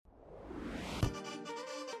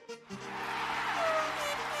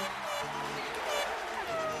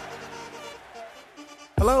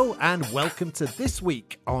Hello and welcome to This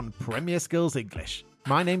Week on Premier Skills English.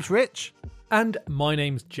 My name's Rich. And my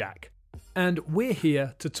name's Jack. And we're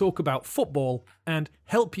here to talk about football and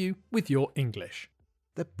help you with your English.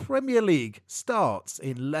 The Premier League starts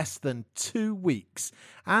in less than 2 weeks,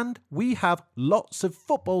 and we have lots of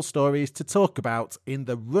football stories to talk about in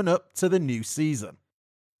the run-up to the new season.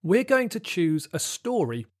 We're going to choose a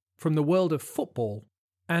story from the world of football,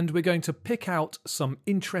 and we're going to pick out some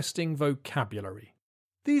interesting vocabulary.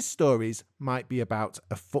 These stories might be about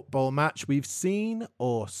a football match we've seen,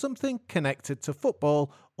 or something connected to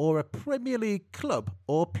football, or a Premier League club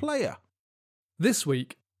or player. This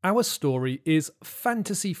week, our story is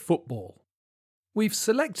fantasy football. We've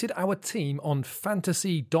selected our team on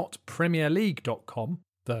fantasy.premierleague.com,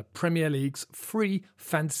 the Premier League's free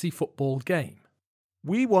fantasy football game.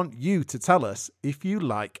 We want you to tell us if you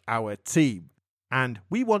like our team, and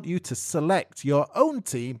we want you to select your own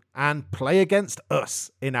team and play against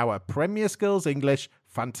us in our Premier Skills English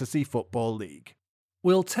Fantasy Football League.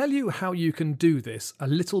 We'll tell you how you can do this a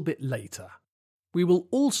little bit later. We will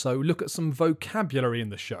also look at some vocabulary in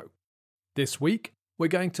the show. This week, we're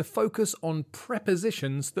going to focus on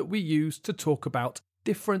prepositions that we use to talk about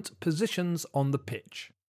different positions on the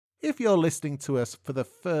pitch. If you're listening to us for the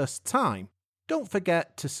first time, don't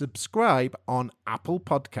forget to subscribe on Apple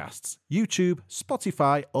Podcasts, YouTube,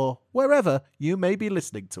 Spotify, or wherever you may be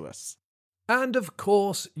listening to us. And of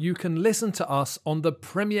course, you can listen to us on the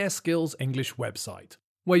Premier Skills English website,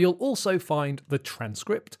 where you'll also find the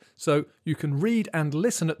transcript, so you can read and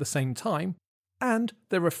listen at the same time, and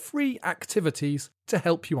there are free activities to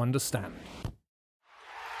help you understand.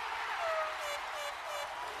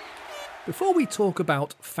 Before we talk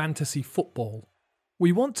about fantasy football,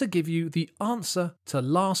 we want to give you the answer to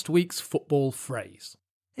last week's football phrase.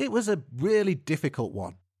 It was a really difficult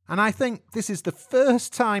one, and I think this is the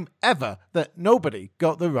first time ever that nobody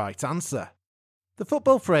got the right answer. The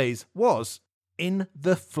football phrase was in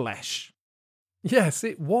the flesh. Yes,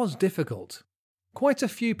 it was difficult. Quite a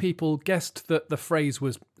few people guessed that the phrase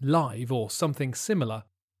was live or something similar,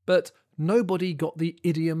 but nobody got the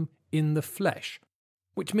idiom in the flesh,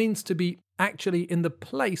 which means to be actually in the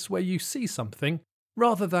place where you see something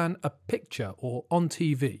rather than a picture or on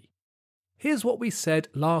TV. Here's what we said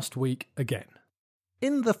last week again.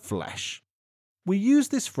 In the flesh. We use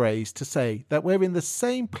this phrase to say that we're in the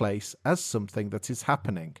same place as something that is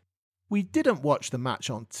happening. We didn't watch the match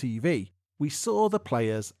on TV. We saw the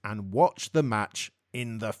players and watched the match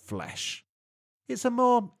in the flesh. It's a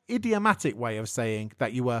more idiomatic way of saying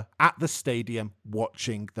that you were at the stadium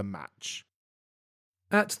watching the match.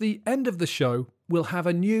 At the end of the show, we'll have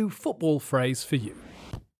a new football phrase for you.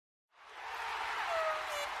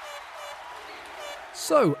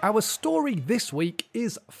 So, our story this week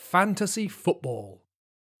is fantasy football.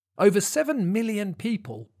 Over 7 million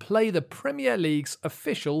people play the Premier League's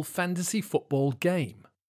official fantasy football game.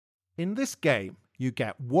 In this game, you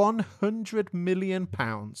get £100 million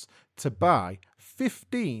to buy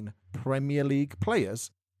 15 Premier League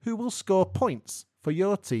players who will score points for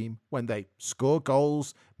your team when they score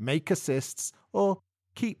goals, make assists, or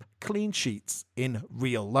keep clean sheets in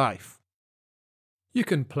real life. You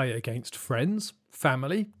can play against friends,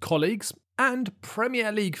 family, colleagues, and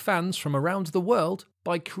Premier League fans from around the world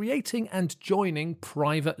by creating and joining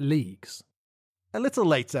private leagues. A little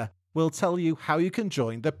later, we'll tell you how you can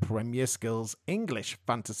join the Premier Skills English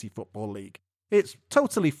Fantasy Football League. It's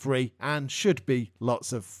totally free and should be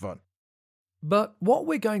lots of fun. But what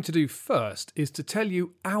we're going to do first is to tell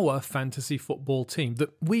you our fantasy football team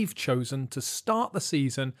that we've chosen to start the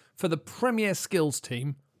season for the Premier Skills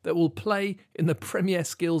team that will play in the Premier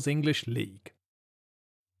Skills English League.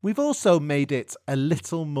 We've also made it a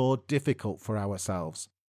little more difficult for ourselves.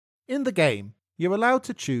 In the game, you're allowed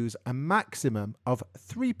to choose a maximum of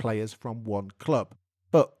 3 players from one club,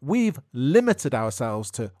 but we've limited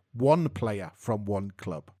ourselves to 1 player from one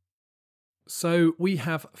club. So we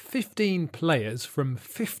have 15 players from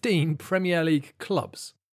 15 Premier League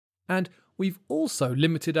clubs, and we've also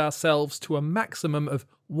limited ourselves to a maximum of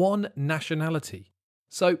 1 nationality.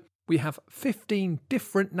 So we have 15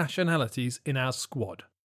 different nationalities in our squad.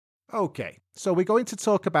 Okay, so we're going to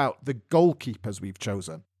talk about the goalkeepers we've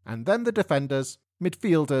chosen, and then the defenders,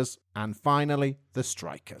 midfielders, and finally the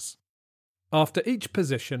strikers. After each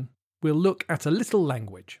position, we'll look at a little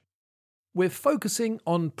language. We're focusing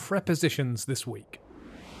on prepositions this week.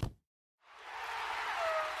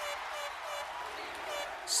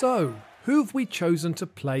 So, who have we chosen to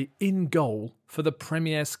play in goal for the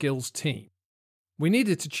Premier Skills team? We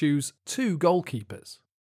needed to choose 2 goalkeepers.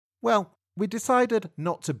 Well, we decided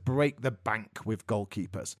not to break the bank with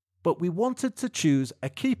goalkeepers, but we wanted to choose a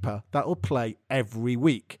keeper that will play every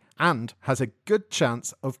week and has a good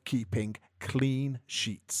chance of keeping clean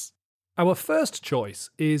sheets. Our first choice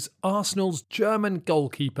is Arsenal's German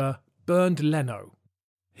goalkeeper Bernd Leno.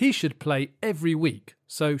 He should play every week,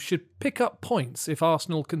 so should pick up points if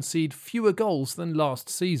Arsenal concede fewer goals than last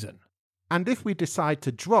season. And if we decide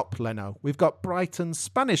to drop Leno, we've got Brighton's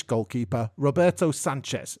Spanish goalkeeper Roberto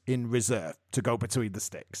Sanchez in reserve to go between the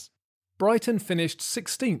sticks. Brighton finished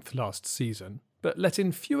 16th last season, but let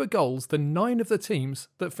in fewer goals than 9 of the teams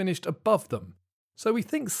that finished above them, so we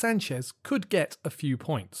think Sanchez could get a few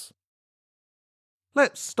points.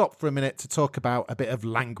 Let's stop for a minute to talk about a bit of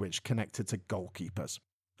language connected to goalkeepers.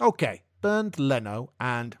 OK, Bernd Leno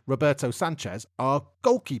and Roberto Sanchez are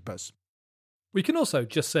goalkeepers. We can also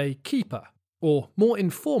just say keeper, or more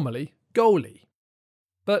informally, goalie.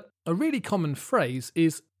 But a really common phrase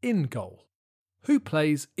is in goal. Who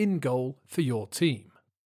plays in goal for your team?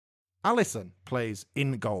 Alisson plays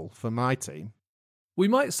in goal for my team. We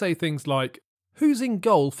might say things like, who's in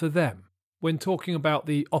goal for them, when talking about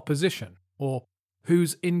the opposition, or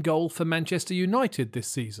who's in goal for Manchester United this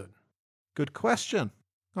season? Good question.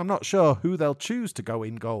 I'm not sure who they'll choose to go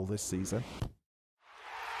in goal this season.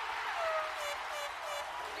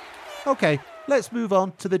 OK, let's move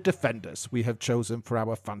on to the defenders we have chosen for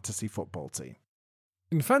our fantasy football team.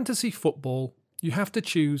 In fantasy football, you have to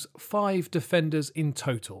choose 5 defenders in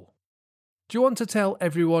total. Do you want to tell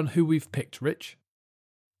everyone who we've picked, Rich?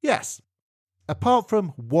 Yes. Apart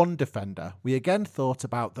from one defender, we again thought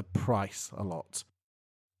about the price a lot.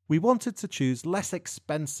 We wanted to choose less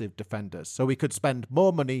expensive defenders so we could spend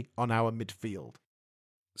more money on our midfield.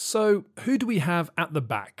 So, who do we have at the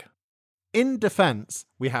back? In defence,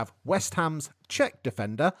 we have West Ham's Czech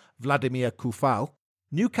defender, Vladimir Koufal,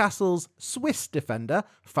 Newcastle's Swiss defender,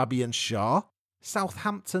 Fabian Schär,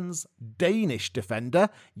 Southampton's Danish defender,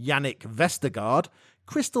 Yannick Vestergaard,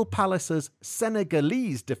 Crystal Palace's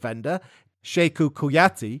Senegalese defender, Cheikhou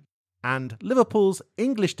Kouyaté, and Liverpool's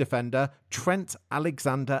English defender, Trent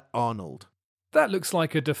Alexander-Arnold. That looks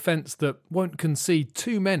like a defence that won't concede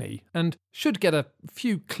too many and should get a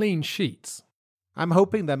few clean sheets. I'm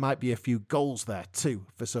hoping there might be a few goals there too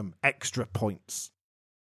for some extra points.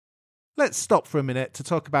 Let's stop for a minute to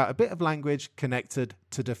talk about a bit of language connected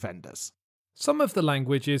to defenders. Some of the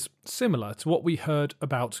language is similar to what we heard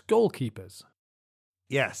about goalkeepers.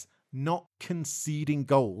 Yes, not conceding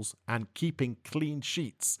goals and keeping clean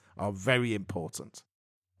sheets are very important.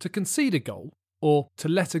 To concede a goal, or to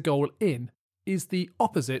let a goal in, is the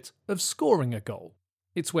opposite of scoring a goal.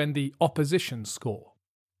 It's when the opposition score.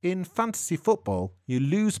 In fantasy football, you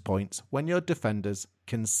lose points when your defenders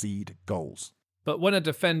concede goals. But when a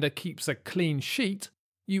defender keeps a clean sheet,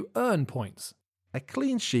 you earn points. A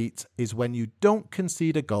clean sheet is when you don't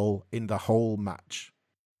concede a goal in the whole match.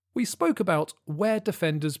 We spoke about where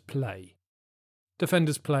defenders play.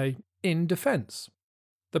 Defenders play in defence.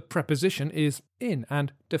 The preposition is in,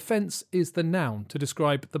 and defence is the noun to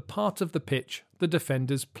describe the part of the pitch the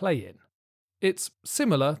defenders play in. It's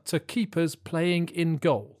similar to keepers playing in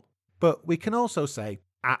goal. But we can also say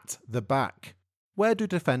at the back. Where do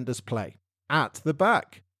defenders play? At the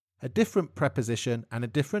back. A different preposition and a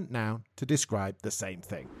different noun to describe the same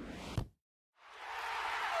thing.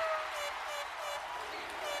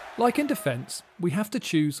 Like in defence, we have to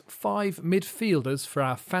choose 5 midfielders for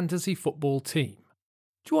our fantasy football team.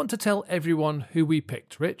 Do you want to tell everyone who we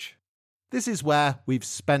picked, Rich? This is where we've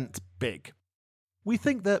spent big. We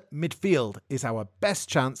think that midfield is our best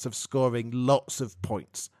chance of scoring lots of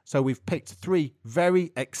points, so we've picked 3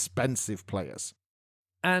 very expensive players.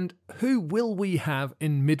 And who will we have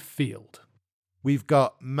in midfield? We've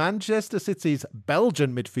got Manchester City's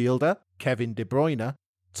Belgian midfielder, Kevin De Bruyne,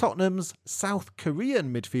 Tottenham's South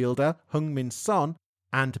Korean midfielder, Heung-min Son,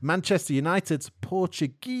 and Manchester United's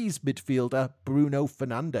Portuguese midfielder, Bruno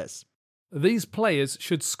Fernandes. These players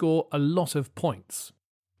should score a lot of points.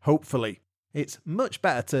 Hopefully. It's much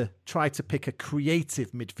better to try to pick a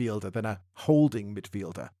creative midfielder than a holding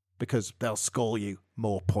midfielder, because they'll score you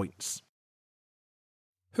more points.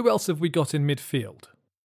 Who else have we got in midfield?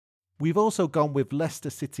 We've also gone with Leicester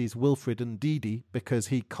City's Wilfred Ndidi because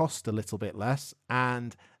he cost a little bit less,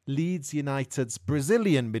 and Leeds United's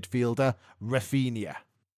Brazilian midfielder, Rafinha.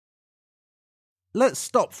 Let's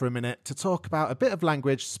stop for a minute to talk about a bit of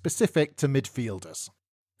language specific to midfielders.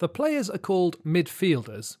 The players are called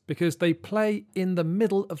midfielders because they play in the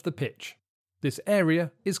middle of the pitch. This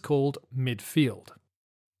area is called midfield.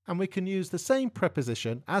 And we can use the same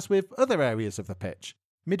preposition as with other areas of the pitch.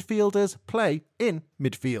 Midfielders play in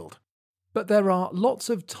midfield. But there are lots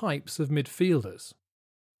of types of midfielders.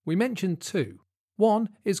 We mentioned 2, One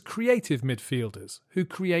is creative midfielders, who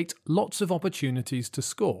create lots of opportunities to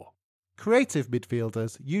score. Creative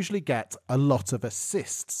midfielders usually get a lot of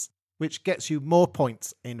assists, which gets you more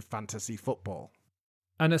points in fantasy football.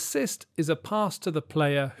 An assist is a pass to the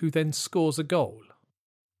player who then scores a goal.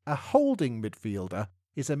 A holding midfielder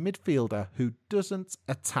is a midfielder who doesn't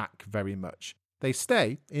attack very much. They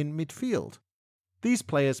stay in midfield. These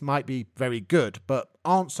players might be very good, but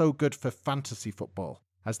aren't so good for fantasy football,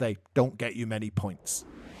 as they don't get you many points.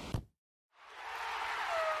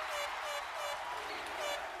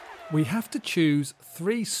 We have to choose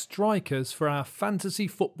 3 strikers for our fantasy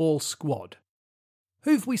football squad.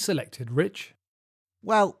 Who've we selected, Rich?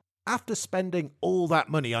 Well, after spending all that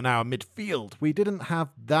money on our midfield, we didn't have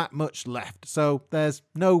that much left, so there's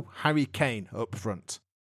no Harry Kane up front.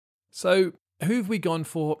 So, who've we gone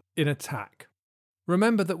for in attack?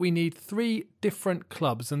 Remember that we need 3 different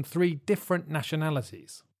clubs and 3 different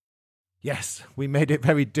nationalities. Yes, we made it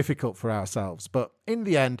very difficult for ourselves, but in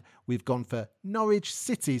the end, we've gone for Norwich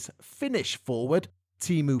City's Finnish forward,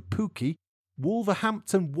 Teemu Pukki,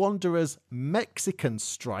 Wolverhampton Wanderers' Mexican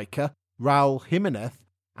striker, Raul Jimenez,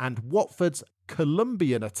 and Watford's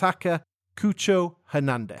Colombian attacker, Cucho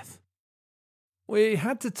Hernandez. We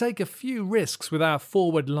had to take a few risks with our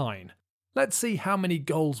forward line. Let's see how many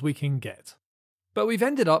goals we can get. But we've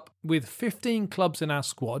ended up with 15 clubs in our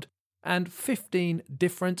squad and 15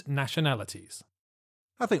 different nationalities.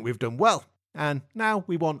 I think we've done well, and now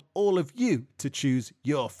we want all of you to choose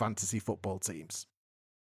your fantasy football teams.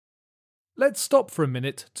 Let's stop for a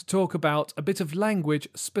minute to talk about a bit of language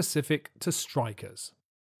specific to strikers.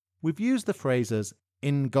 We've used the phrases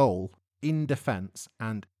in goal, in defence,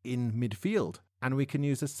 and in midfield, and we can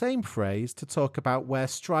use the same phrase to talk about where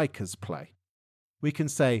strikers play. We can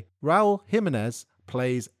say Raul Jimenez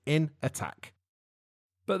plays in attack.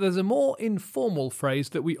 But there's a more informal phrase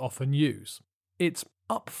that we often use. It's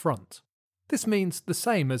up front. This means the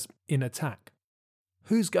same as in attack.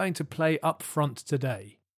 Who's going to play up front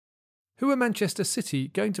today? Who are Manchester City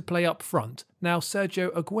going to play up front now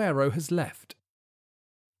Sergio Aguero has left?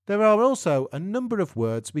 There are also a number of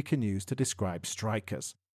words we can use to describe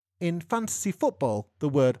strikers. In fantasy football, the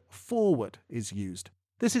word forward is used.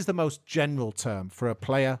 This is the most general term for a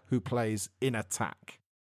player who plays in attack.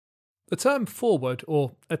 The term forward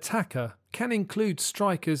or attacker can include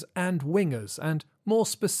strikers and wingers and more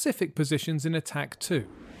specific positions in attack too.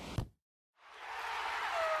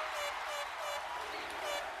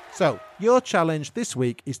 So, your challenge this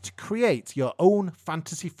week is to create your own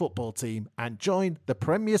fantasy football team and join the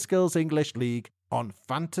Premier Skills English League on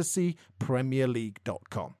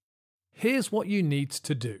fantasypremierleague.com. Here's what you need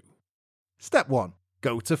to do. Step 1.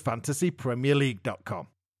 Go to fantasypremierleague.com.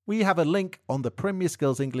 We have a link on the Premier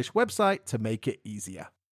Skills English website to make it easier.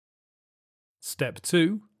 Step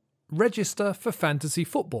 2. Register for fantasy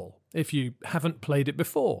football if you haven't played it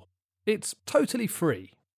before. It's totally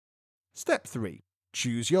free. Step 3.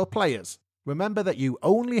 Choose your players. Remember that you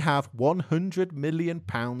only have £100 million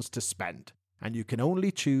to spend, and you can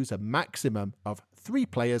only choose a maximum of 3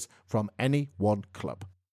 players from any one club.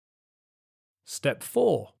 Step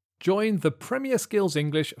 4. Join the Premier Skills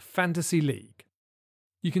English Fantasy League.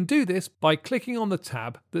 You can do this by clicking on the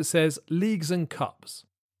tab that says Leagues and Cups.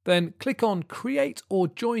 Then click on Create or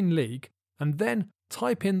Join League and then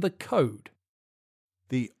type in the code.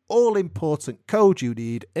 The all-important code you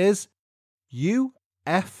need is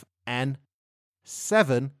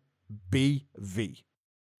UFN7BV.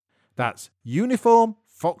 That's Uniform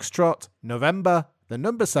Foxtrot November the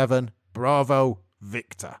number 7 Bravo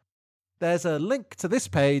Victor. There's a link to this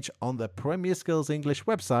page on the Premier Skills English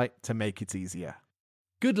website to make it easier.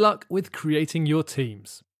 Good luck with creating your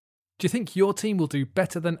teams. Do you think your team will do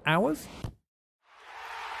better than ours?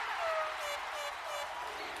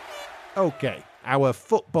 Okay, our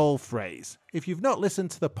football phrase. If you've not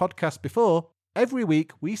listened to the podcast before, every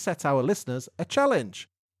week we set our listeners a challenge.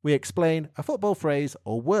 We explain a football phrase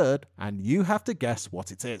or word and you have to guess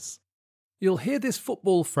what it is. You'll hear this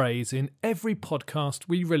football phrase in every podcast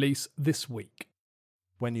we release this week.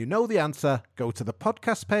 When you know the answer, go to the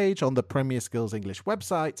podcast page on the Premier Skills English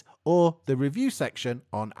website or the review section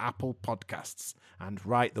on Apple Podcasts and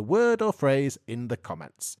write the word or phrase in the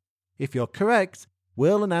comments. If you're correct,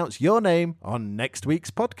 we'll announce your name on next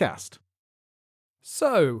week's podcast.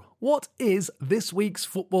 So, what is this week's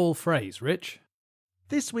football phrase, Rich?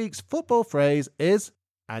 This week's football phrase is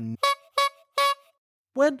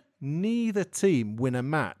when neither team win a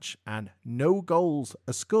match and no goals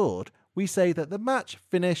are scored, we say that the match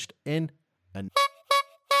finished in an.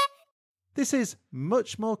 This is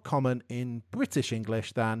much more common in British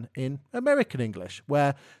English than in American English,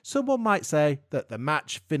 where someone might say that the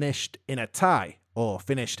match finished in a tie or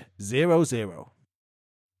finished 0-0.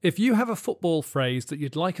 If you have a football phrase that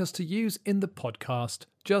you'd like us to use in the podcast,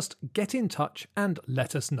 just get in touch and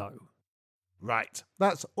let us know. Right,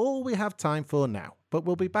 that's all we have time for now, but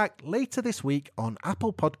we'll be back later this week on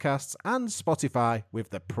Apple Podcasts and Spotify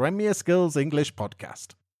with the Premier Skills English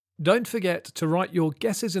podcast. Don't forget to write your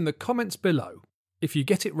guesses in the comments below. If you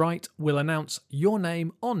get it right, we'll announce your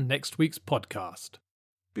name on next week's podcast.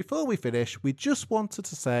 Before we finish, we just wanted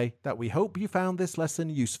to say that we hope you found this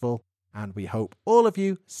lesson useful, and we hope all of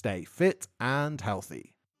you stay fit and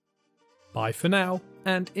healthy. Bye for now,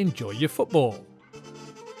 and enjoy your football.